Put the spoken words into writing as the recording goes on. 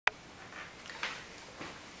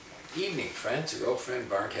Evening, friends. Your old friend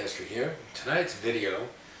Barncaster here. Tonight's video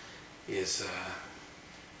is,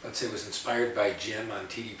 let's say, was inspired by Jim on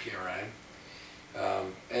TDPRI. I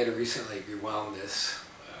had recently rewound this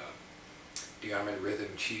DeArmond Rhythm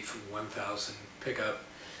Chief 1000 pickup,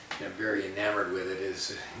 and I'm very enamored with it. It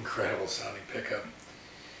is an incredible sounding pickup.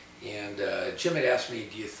 And Jim had asked me,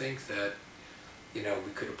 do you think that, we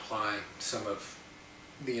could apply some of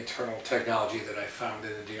the internal technology that I found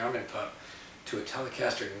in the DeArmond pup to a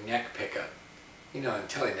Telecaster neck pickup. And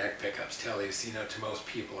Tele neck pickups, Teles, to most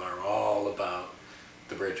people are all about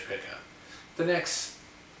the bridge pickup. The necks,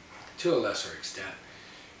 to a lesser extent.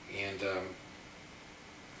 And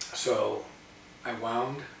so I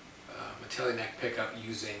wound a Tele neck pickup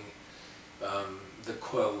using the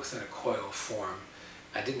coil within a coil form.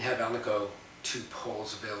 I didn't have Alnico 2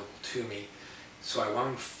 poles available to me, so I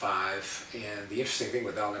wound 5, and the interesting thing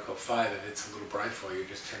with Alnico 5, if it's a little bright for you,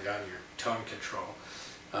 just turn down your tone control.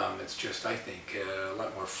 It's just, I think, a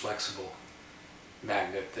lot more flexible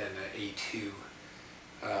magnet than an A2.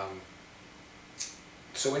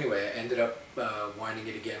 So anyway, I ended up winding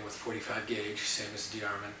it again with 45 gauge, same as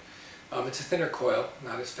DeArmond. It's a thinner coil,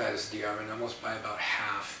 not as fat as DeArmond, almost by about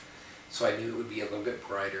half, so I knew it would be a little bit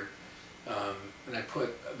brighter. And I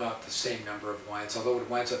put about the same number of winds, although it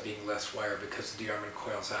winds up being less wire because the DeArmond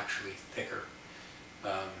coil is actually thicker,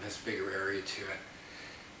 has a bigger area to it.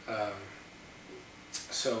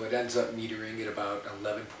 So it ends up metering at about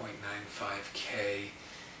 11.95K,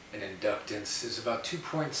 and inductance is about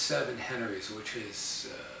 2.7 Henrys, which is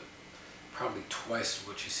probably twice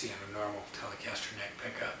what you see on a normal Telecaster neck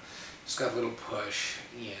pickup. It's got a little push,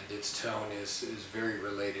 and its tone is very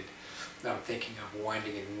related. Now I'm thinking of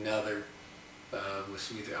winding another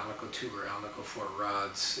with either Alnico 2 or Alnico 4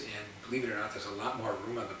 rods, and believe it or not, there's a lot more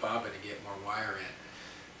room on the bobbin to get more wire in.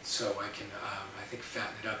 So I can, I think,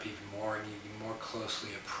 fatten it up even more and even more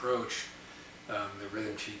closely approach the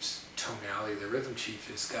Rhythm Chief's tonality. The Rhythm Chief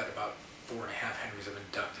has got about 4.5 Henrys of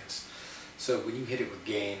inductance. So when you hit it with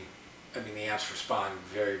gain, the amps respond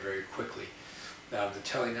very, very quickly. The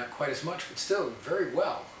Tele not quite as much, but still very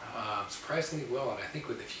well, surprisingly well, and I think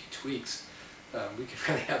with a few tweaks, we could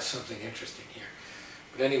really have something interesting here.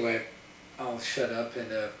 But anyway, I'll shut up and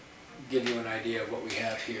give you an idea of what we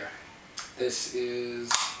have here. This is,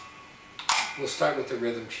 we'll start with the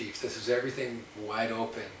Rhythm Chief. This is everything wide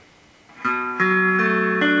open.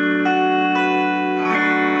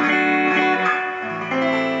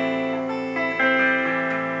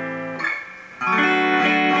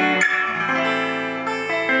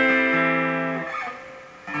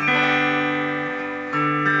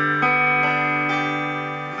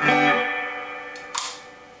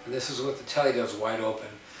 This is what the Tele does wide open.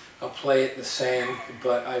 I'll play it the same,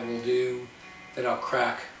 but I will do, then I'll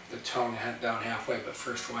crack the tone down halfway, but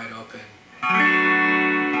first wide open.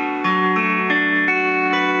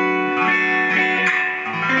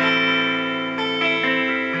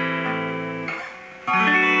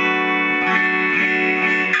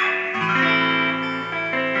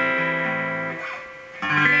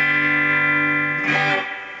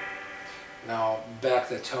 Now back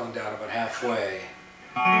the tone down about halfway.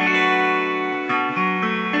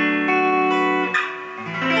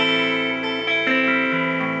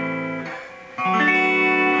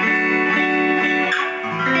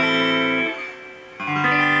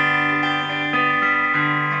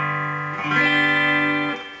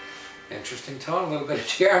 Interesting tone, a little bit of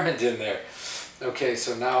DeArmond in there. Okay,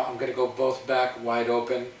 so now I'm going to go both back wide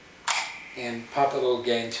open and pop a little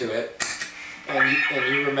gain to it. And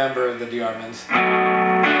you remember the DeArmonds.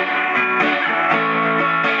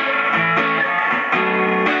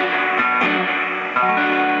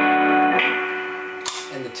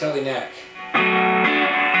 And the Tele neck.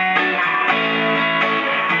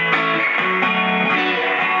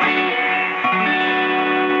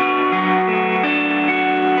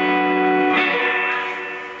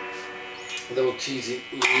 A little cheesy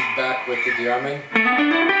lead back with the DeArmond.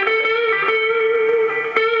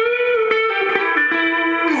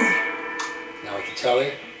 Now with the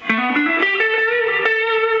Tele.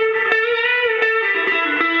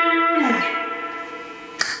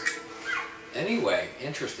 Anyway,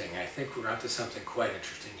 interesting. I think we're onto something quite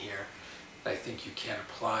interesting here. I think you can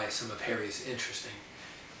apply some of Harry's interesting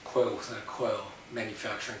coil within a coil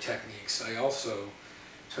manufacturing techniques. I also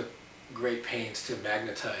took great pains to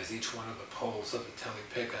magnetize each one of the poles of the Tele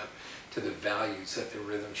pickup to the values that the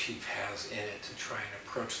Rhythm Chief has in it to try and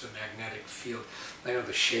approach the magnetic field. I know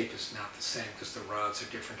the shape is not the same because the rods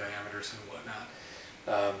are different diameters and whatnot,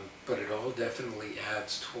 but it all definitely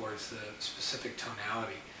adds towards the specific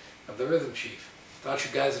tonality of the Rhythm Chief. Thought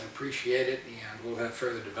you guys would appreciate it, and we'll have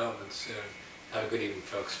further developments soon. Have a good evening,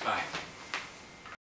 folks. Bye.